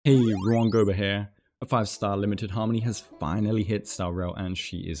Hey, Ruan Goba here. A 5-star limited harmony has finally hit Star Rail and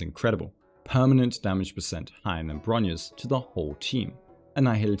she is incredible. Permanent damage percent higher than Bronya's to the whole team. A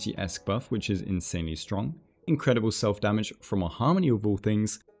Nihility-esque buff which is insanely strong, incredible self-damage from a harmony of all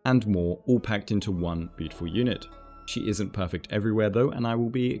things, and more all packed into one beautiful unit. She isn't perfect everywhere though, and I will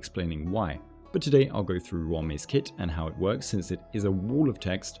be explaining why. But today I'll go through Ruan Mei's kit and how it works since it is a wall of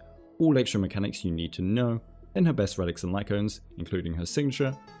text, all extra mechanics you need to know, then her best relics and icons, including her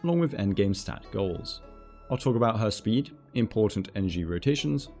signature, along with endgame stat goals. I'll talk about her speed, important energy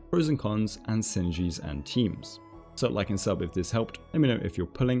rotations, pros and cons, and synergies and teams. So like and sub if this helped, let me know if you're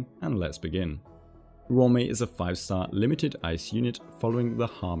pulling, and let's begin. Ruan Mei is a 5-star limited ice unit following the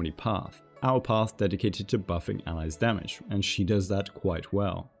Harmony path, our path dedicated to buffing allies' damage, and she does that quite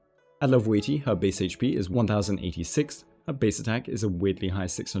well. At level 80, her base HP is 1086, her base attack is a weirdly high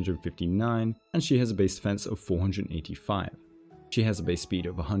 659, and she has a base defense of 485. She has a base speed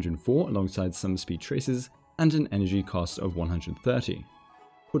of 104 alongside some speed traces, and an energy cost of 130.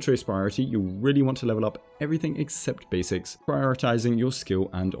 For trace priority, you really want to level up everything except basics, prioritizing your skill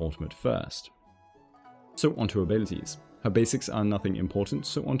and ultimate first. So onto abilities. Her basics are nothing important,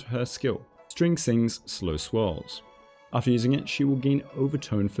 so onto her skill. String Sings Slow Swirls. After using it, she will gain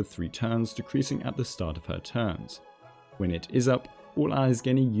Overtone for 3 turns, decreasing at the start of her turns. When it is up, all allies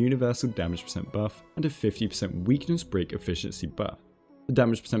gain a universal damage percent buff and a 50% weakness break efficiency buff. The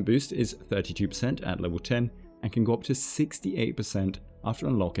damage percent boost is 32% at level 10 and can go up to 68% after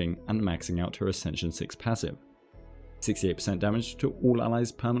unlocking and maxing out her Ascension 6 passive. 68% damage to all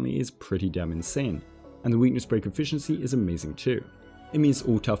allies permanently is pretty damn insane, and the weakness break efficiency is amazing too. It means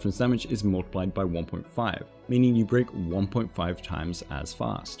all toughness damage is multiplied by 1.5, meaning you break 1.5 times as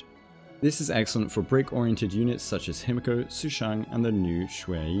fast. This is excellent for break-oriented units such as Himiko, Sushang, and the new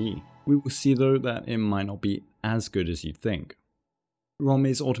Shuai. We will see though that it might not be as good as you'd think. Ruan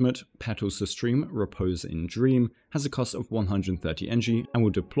Mei's ultimate, Petals to Stream, Repose in Dream, has a cost of 130 energy and will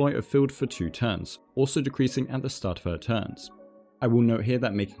deploy a field for 2 turns, also decreasing at the start of her turns. I will note here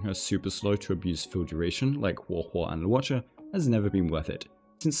that making her super slow to abuse field duration like Huohuo and Luocha has never been worth it,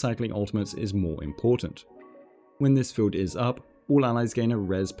 since cycling ultimates is more important. When this field is up, all allies gain a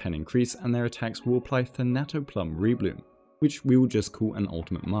res pen increase and their attacks will apply Thanato-Plum Rebloom, which we will just call an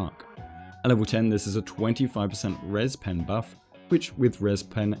ultimate mark. At level 10 this is a 25% res pen buff, which with res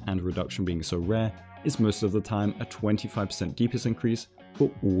pen and reduction being so rare, is most of the time a 25% DPS increase for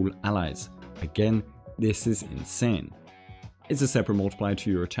all allies. Again, this is insane. It's a separate multiplier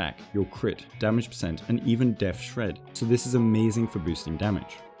to your attack, your crit, damage percent, and even Death Shred, so this is amazing for boosting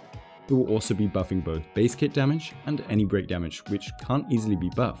damage. It will also be buffing both base kit damage and any break damage which can't easily be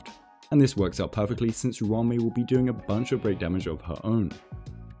buffed, and this works out perfectly since Ruan Mei will be doing a bunch of break damage of her own.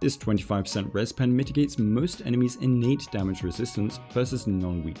 This 25% res pen mitigates most enemies' innate damage resistance versus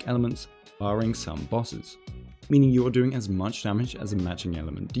non-weak elements, barring some bosses, meaning you are doing as much damage as a matching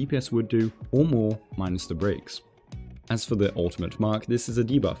element DPS would do, or more minus the breaks. As for the ultimate mark, this is a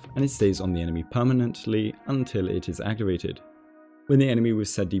debuff, and it stays on the enemy permanently until it is activated. When the enemy with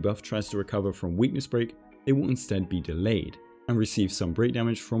said debuff tries to recover from weakness break, they will instead be delayed, and receive some break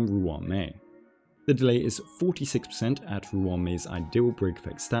damage from Ruan Mei. The delay is 46% at Ruan Mei's ideal break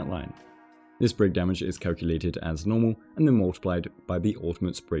effect stat line. This break damage is calculated as normal and then multiplied by the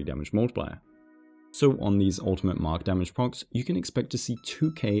ultimate's break damage multiplier. So on these ultimate mark damage procs, you can expect to see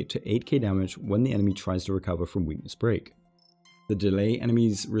 2k to 8k damage when the enemy tries to recover from weakness break. The delay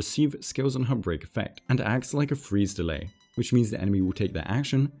enemies receive scales on her break effect and acts like a freeze delay, which means the enemy will take their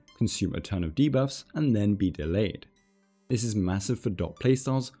action, consume a ton of debuffs, and then be delayed. This is massive for dot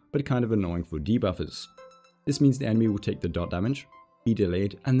playstyles, but kind of annoying for debuffers. This means the enemy will take the dot damage, be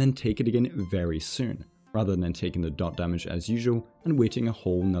delayed, and then take it again very soon, rather than taking the dot damage as usual and waiting a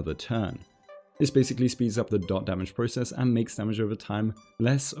whole nother turn. This basically speeds up the dot damage process and makes damage over time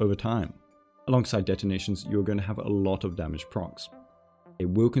less over time. Alongside detonations, you are going to have a lot of damage procs. It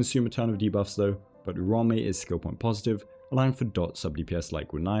will consume a ton of debuffs though, but Ruan Mei is skill point positive, allowing for dot sub DPS like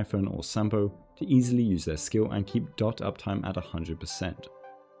Guoba or Sampo to easily use their skill and keep dot uptime at 100%.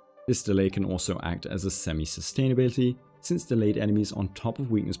 This delay can also act as a semi-sustainability, since delayed enemies on top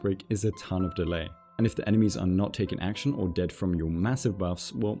of weakness break is a ton of delay, and if the enemies are not taking action or dead from your massive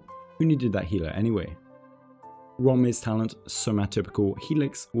buffs, well, who needed that healer anyway? Ruan Mei's talent, Somatotypical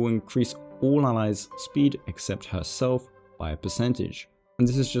Helix, will increase all allies' speed except herself by a percentage, and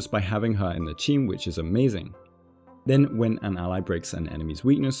this is just by having her in the team, which is amazing. Then when an ally breaks an enemy's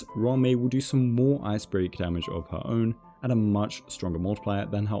weakness, Ruan Mei will do some more ice break damage of her own at a much stronger multiplier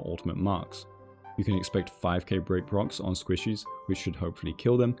than her ultimate marks. You can expect 5k break procs on squishies, which should hopefully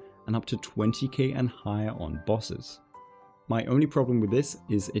kill them, and up to 20k and higher on bosses. My only problem with this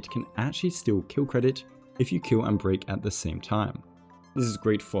is it can actually steal kill credit if you kill and break at the same time. This is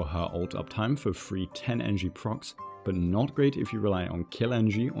great for her ult uptime for free 10 energy procs, but not great if you rely on kill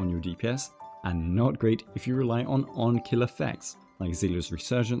energy on your DPS, and not great if you rely on kill effects like Zillow's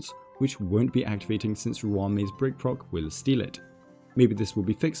Resurgence, which won't be activating since Ruan Mei's break proc will steal it. Maybe this will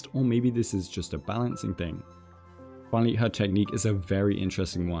be fixed, or maybe this is just a balancing thing. Finally, her technique is a very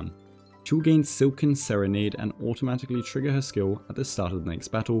interesting one. She will gain Silken Serenade and automatically trigger her skill at the start of the next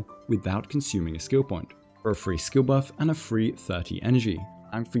battle without consuming a skill point, for a free skill buff and a free 30 energy,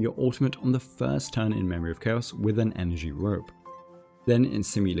 and for your ultimate on the first turn in Memory of Chaos with an energy rope. Then in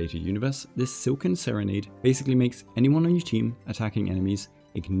Simulated Universe, this Silken Serenade basically makes anyone on your team attacking enemies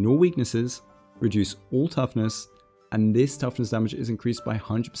ignore weaknesses, reduce all toughness, and this toughness damage is increased by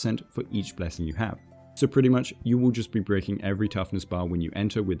 100% for each blessing you have. So pretty much you will just be breaking every toughness bar when you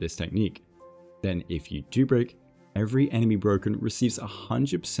enter with this technique. Then if you do break, every enemy broken receives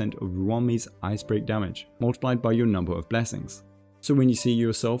 100% of Ruan Mei's ice break damage, multiplied by your number of blessings. So when you see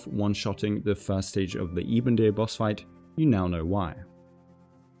yourself one-shotting the first stage of the Ebendir boss fight, you now know why.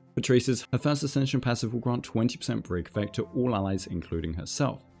 For Traces, her first Ascension passive will grant 20% break effect to all allies including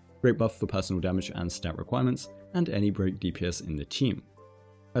herself, great buff for personal damage and stat requirements, and any break DPS in the team.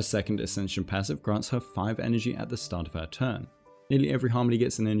 Her second Ascension passive grants her 5 energy at the start of her turn. Nearly every Harmony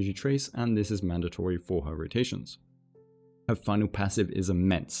gets an energy trace, and this is mandatory for her rotations. Her final passive is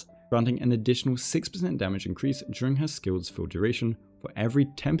immense, granting an additional 6% damage increase during her skill's full duration for every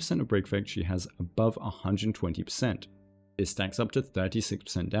 10% of break effect she has above 120%. This stacks up to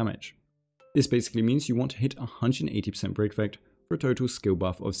 36% damage. This basically means you want to hit 180% break effect for a total skill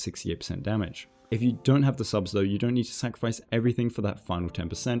buff of 68% damage. If you don't have the subs though, you don't need to sacrifice everything for that final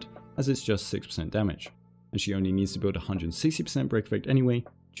 10%, as it's just 6% damage, and she only needs to build 160% break effect anyway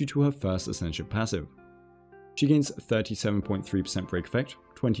due to her first Ascension passive. She gains 37.3% break effect,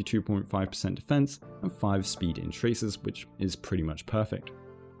 22.5% defense, and 5 speed in traces, which is pretty much perfect.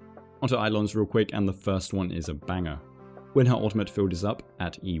 Onto Eidolons real quick, and the first one is a banger. When her ultimate field is up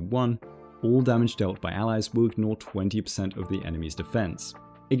at E1, all damage dealt by allies will ignore 20% of the enemy's defense.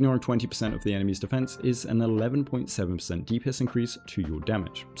 Ignoring 20% of the enemy's defense is an 11.7% DPS increase to your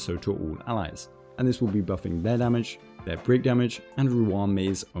damage, so to all allies, and this will be buffing their damage, their break damage, and Ruan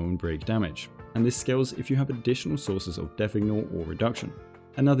Mei's own break damage, and this scales if you have additional sources of def ignore or reduction,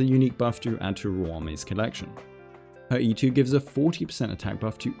 another unique buff to add to Ruan Mei's collection. Her E2 gives a 40% attack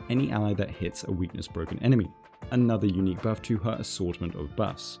buff to any ally that hits a weakness broken enemy, another unique buff to her assortment of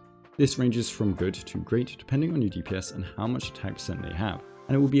buffs. This ranges from good to great depending on your DPS and how much attack percent they have,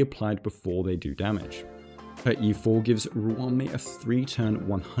 and it will be applied before they do damage. Her E4 gives Ruan Mei a 3-turn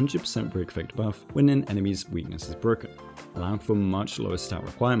 100% break effect buff when an enemy's weakness is broken, allowing for much lower stat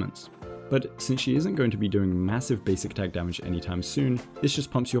requirements. But since she isn't going to be doing massive basic attack damage anytime soon, this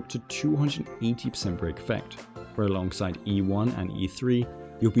just pumps you up to 280% break effect, where alongside E1 and E3,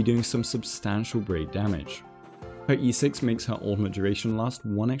 you'll be doing some substantial break damage. Her E6 makes her ultimate duration last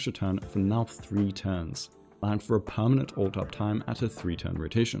 1 extra turn for now 3 turns, allowing for a permanent ult uptime at a 3-turn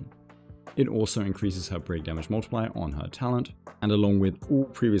rotation. It also increases her break damage multiplier on her talent, and along with all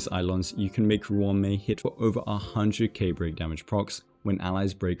previous Eidolons, you can make Ruan Mei hit for over 100k break damage procs when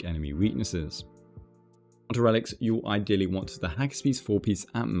allies break enemy weaknesses. Onto Relics, you'll ideally want the Hacker Speeds 4-piece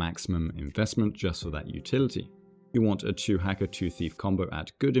at maximum investment just for that utility. You want a 2-Hacker 2-Thief combo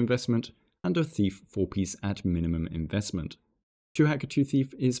at good investment, and a Thief 4-piece at minimum investment. 2-Hacker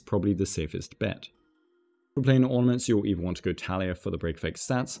 2-Thief is probably the safest bet. For planar ornaments, you'll either want to go Talia for the break effect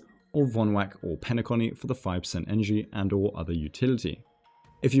stats, or Vonwak or Penacony for the 5% energy and or other utility.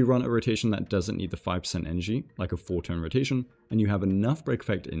 If you run a rotation that doesn't need the 5% energy, like a 4-turn rotation, and you have enough break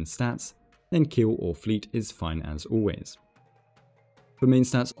effect in stats, then Kill or Fleet is fine as always. For main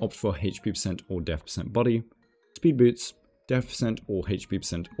stats, opt for HP percent or def percent body, speed boots, def percent or HP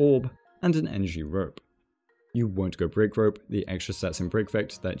percent orb, and an energy rope. You won't go break rope, the extra stats in break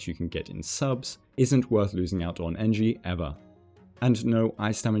effect that you can get in subs isn't worth losing out on energy ever. And no,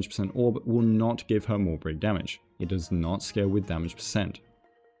 ice damage percent orb will not give her more break damage, it does not scale with damage percent.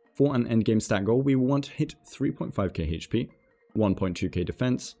 For an endgame stat goal, we will want to hit 3.5k HP, 1.2k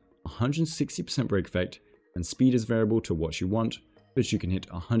defense, 160% break effect, and speed is variable to what you want, but you can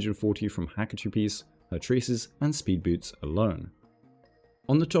hit 140 from Hacker 2-piece, her traces, and speed boots alone.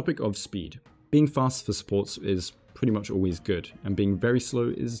 On the topic of speed, being fast for supports is pretty much always good, and being very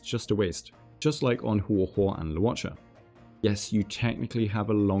slow is just a waste, just like on Huohuo and Luocha. Yes, you technically have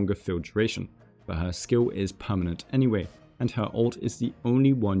a longer field duration, but her skill is permanent anyway, and her ult is the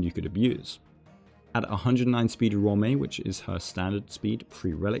only one you could abuse. At 109 speed Ruan Mei, which is her standard speed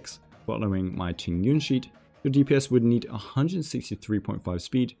pre-Relics, following my Ting Yun sheet, Your DPS would need 163.5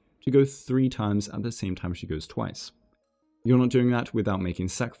 speed to go 3 times at the same time she goes twice. You're not doing that without making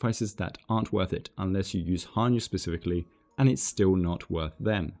sacrifices that aren't worth it unless you use Hanyu specifically, and it's still not worth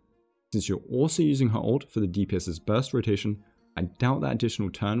them. Since you're also using her ult for the DPS's burst rotation, I doubt that additional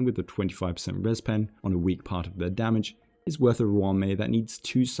turn with the 25% res pen on a weak part of their damage is worth a Ruan Mei that needs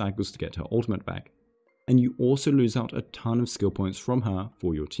 2 cycles to get her ultimate back. And you also lose out a ton of skill points from her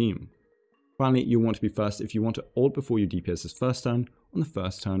for your team. Finally, you'll want to be first if you want to ult before your DPS's first turn on the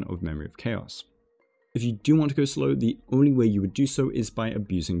first turn of Memory of Chaos. If you do want to go slow, the only way you would do so is by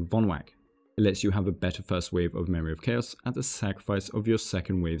abusing Von Whack. It lets you have a better first wave of Memory of Chaos at the sacrifice of your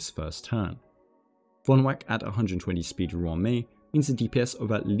second wave's first turn. Von Whack at 120 speed Ruan Mei means a DPS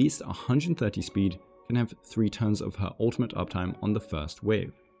of at least 130 speed can have 3 turns of her ultimate uptime on the first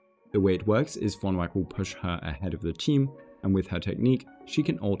wave. The way it works is Von Whack will push her ahead of the team, and with her technique, she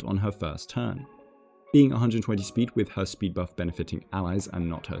can ult on her first turn. Being 120 speed with her speed buff benefiting allies and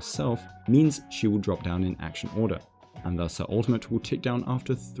not herself means she will drop down in action order, and thus her ultimate will tick down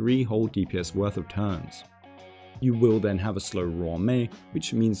after 3 whole DPS worth of turns. You will then have a slow Ruan Mei,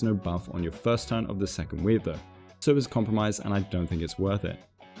 which means no buff on your first turn of the second wave though, so it's a compromise and I don't think it's worth it.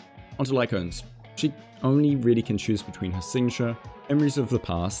 Onto Lycones. She only really can choose between her signature, Memories of the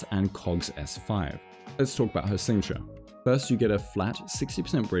Past, and Cogs S5. Let's talk about her signature. First, you get a flat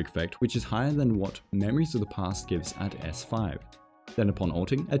 60% break effect, which is higher than what Memories of the Past gives at S5. Then upon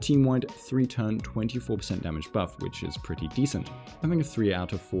ulting, a team-wide 3-turn 24% damage buff, which is pretty decent, having a 3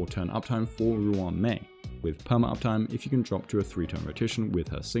 out of 4 turn uptime for Ruan Mei, with perma uptime if you can drop to a 3-turn rotation with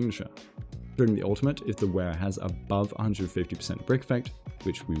her signature. During the ultimate, if the wearer has above 150% break effect,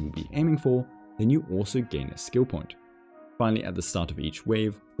 which we will be aiming for, then you also gain a skill point. Finally, at the start of each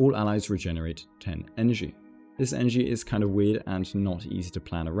wave, all allies regenerate 10 energy. This energy is kind of weird and not easy to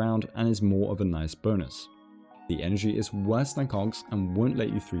plan around and is more of a nice bonus. The energy is worse than Cogs and won't let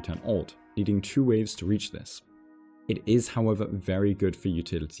you 3-turn ult, needing 2 waves to reach this. It is however very good for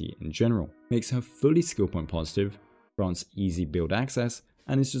utility in general, makes her fully skill point positive, grants easy build access,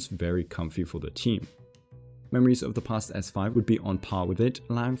 and is just very comfy for the team. Memories of the Past S5 would be on par with it,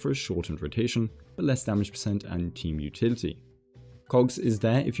 allowing for a shortened rotation, but less damage percent and team utility. Cogs is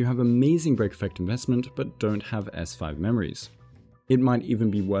there if you have amazing break effect investment but don't have S5 memories. It might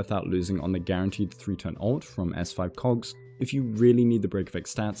even be worth out losing on the guaranteed 3-turn ult from S5 Cogs if you really need the break effect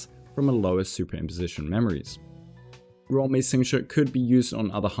stats from a lower superimposition memories. Ruan Mei's signature could be used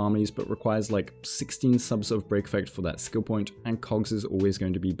on other harmonies but requires like 16 subs of break effect for that skill point, and Cogs is always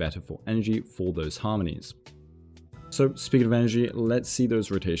going to be better for energy for those harmonies. So speaking of energy, let's see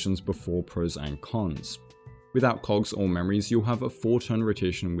those rotations before pros and cons. Without Cogs or memories, you'll have a 4-turn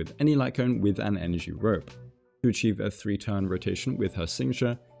rotation with any Lycone with an energy rope. To achieve a 3-turn rotation with her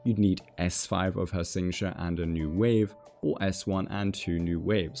signature, you'd need S5 of her signature and a new wave, or S1 and 2 new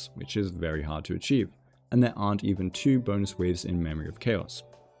waves, which is very hard to achieve, and there aren't even 2 bonus waves in Memory of Chaos.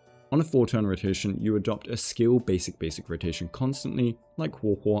 On a 4-turn rotation, you adopt a skill basic rotation constantly, like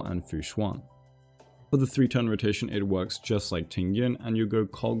Huohuo and Fushuan. For the 3-turn rotation, it works just like Tingyun, and you go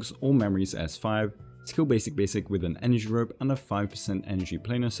Cogs or Memories S5, skill basic with an energy rope, and a 5% energy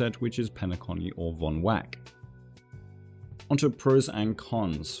planar set, which is Penacony or Von Whack. Onto pros and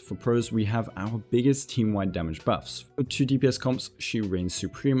cons. For pros, we have our biggest team-wide damage buffs. For 2 DPS comps, she reigns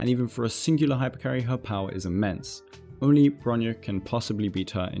supreme, and even for a singular hypercarry, her power is immense. Only Bronya can possibly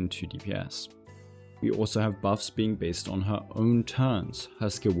beat her in 2 DPS. We also have buffs being based on her own turns. Her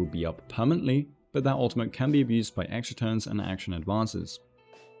skill will be up permanently, but that ultimate can be abused by extra turns and action advances.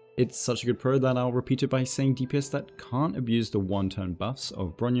 It's such a good pro that I'll repeat it by saying DPS that can't abuse the 1-turn buffs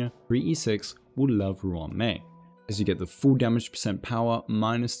of Bronya 3e6 will love Ruan Mei, as you get the full damage percent power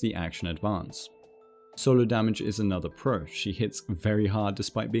minus the action advance. Solo damage is another pro. She hits very hard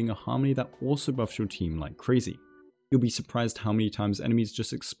despite being a harmony that also buffs your team like crazy. You'll be surprised how many times enemies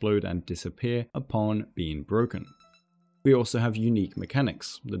just explode and disappear upon being broken. We also have unique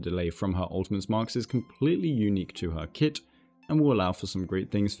mechanics. The delay from her ultimate's marks is completely unique to her kit, and will allow for some great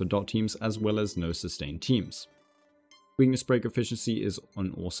things for dot teams as well as no sustained teams. Weakness break efficiency is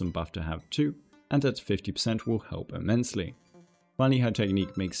an awesome buff to have too, and at 50% will help immensely. Finally, her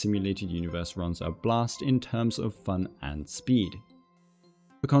technique makes simulated universe runs a blast in terms of fun and speed.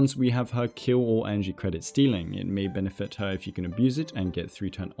 For cons, we have her kill or energy credit stealing. It may benefit her if you can abuse it and get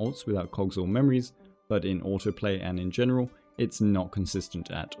 3-turn ults without cogs or memories, but in autoplay and in general, it's not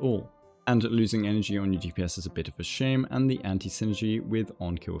consistent at all. And losing energy on your DPS is a bit of a shame, and the anti-synergy with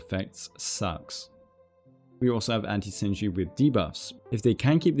on-kill effects sucks. We also have anti-synergy with debuffs. If they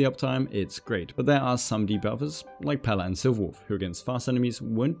can keep the uptime, it's great, but there are some debuffers, like Pella and Silverwolf, who against fast enemies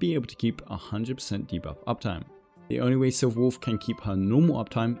won't be able to keep 100% debuff uptime. The only way Silverwolf can keep her normal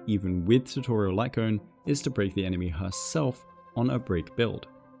uptime, even with tutorial like Cone, is to break the enemy herself on a break build.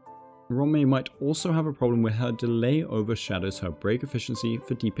 Ruan Mei might also have a problem where her delay overshadows her break efficiency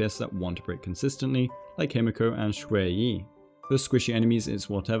for DPS that want to break consistently, like Himiko and Shui Yi. For squishy enemies it's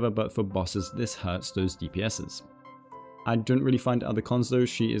whatever, but for bosses this hurts those DPSs. I don't really find other cons though,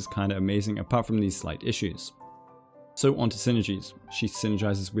 she is kinda amazing apart from these slight issues. So onto synergies. She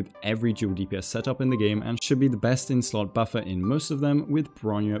synergizes with every dual DPS setup in the game and should be the best in slot buffer in most of them, with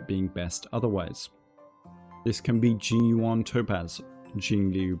Bronya being best otherwise. This can be Jinyuan Topaz,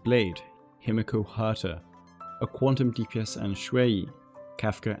 Jingliu Blade, Himiko Herta, a Quantum DPS and Shui Yi,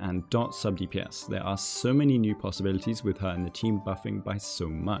 Kafka and Dot sub DPS. There are so many new possibilities with her and the team buffing by so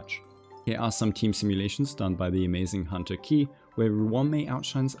much. Here are some team simulations done by the amazing Hunter Key, where Ruan Mei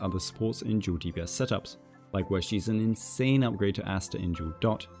outshines other supports in dual DPS setups, like where she's an insane upgrade to Asta in dual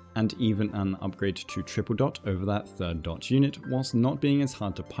Dot, and even an upgrade to triple Dot over that third Dot unit, whilst not being as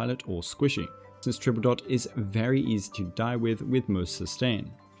hard to pilot or squishy, since triple Dot is very easy to die with most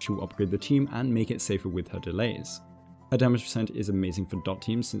sustain. She will upgrade the team and make it safer with her delays. Her damage percent is amazing for Dot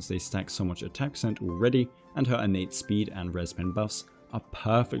teams since they stack so much attack percent already, and her innate speed and res pen buffs are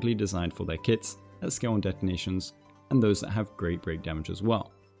perfectly designed for their kits that scale on detonations, and those that have great break damage as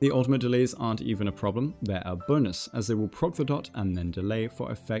well. The ultimate delays aren't even a problem, they're a bonus, as they will proc the Dot and then delay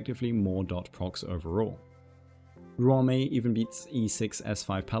for effectively more Dot procs overall. Ruan Mei even beats E6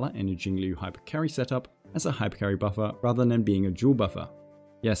 S5 Pella in a Jingliu Hypercarry setup as a Hypercarry buffer rather than being a dual buffer.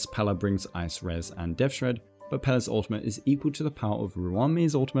 Yes, Pella brings Ice Res and Death Shred, but Pella's ultimate is equal to the power of Ruan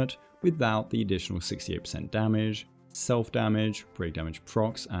Mei's ultimate without the additional 68% damage, self-damage, break damage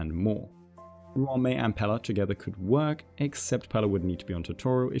procs, and more. Ruan Mei and Pella together could work, except Pella would need to be on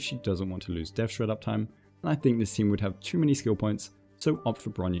tutorial if she doesn't want to lose Death Shred uptime, and I think this team would have too many skill points, so opt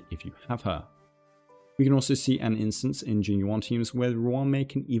for Bronya if you have her. We can also see an instance in Jinyuan teams where Ruan Mei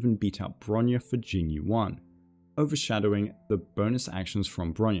can even beat out Bronya for Jinyuan, overshadowing the bonus actions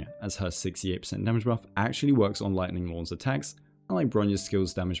from Bronya, as her 68% damage buff actually works on Lightning Lord's attacks, unlike Bronya's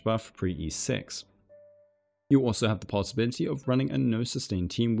skills damage buff pre-E6. You also have the possibility of running a no sustain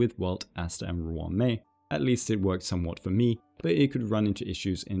team with Welt, Asta and Ruan Mei. At least it worked somewhat for me, but it could run into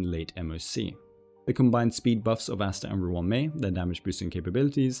issues in late MOC. The combined speed buffs of Asta and Ruan Mei, their damage boosting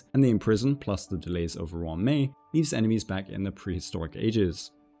capabilities, and the imprison plus the delays of Ruan Mei leaves enemies back in the prehistoric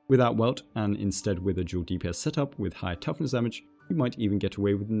ages. Without Welt, and instead with a dual DPS setup with high toughness damage, you might even get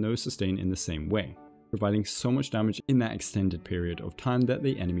away with no sustain in the same way, providing so much damage in that extended period of time that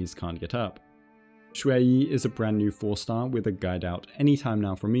the enemies can't get up. Shui Yi is a brand new 4-star with a guide out anytime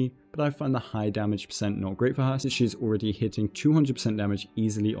now from me, but I find the high damage percent not great for her since she's already hitting 200% damage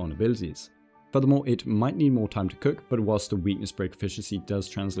easily on abilities. Furthermore, it might need more time to cook, but whilst the weakness break efficiency does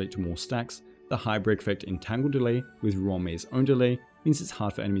translate to more stacks, the high break effect Entangle delay with Ruan Mei's own delay means it's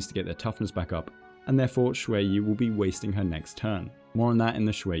hard for enemies to get their toughness back up, and therefore Shui Yi will be wasting her next turn. More on that in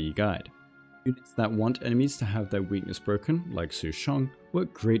the Shui Yi guide. Units that want enemies to have their weakness broken, like Su Shang,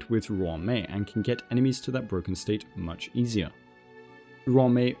 work great with Ruan Mei and can get enemies to that broken state much easier.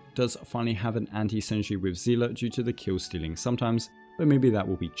 Ruan Mei does finally have an anti-synergy with Zila due to the kill stealing sometimes, but maybe that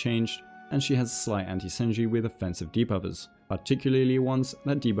will be changed, and she has slight anti-synergy with offensive debuffers, particularly ones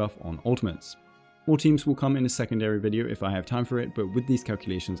that debuff on ultimates. More teams will come in a secondary video if I have time for it, but with these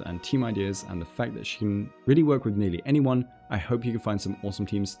calculations and team ideas and the fact that she can really work with nearly anyone, I hope you can find some awesome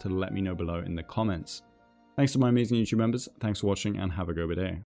teams to let me know below in the comments. Thanks to my amazing YouTube members, thanks for watching and have a Guoba day.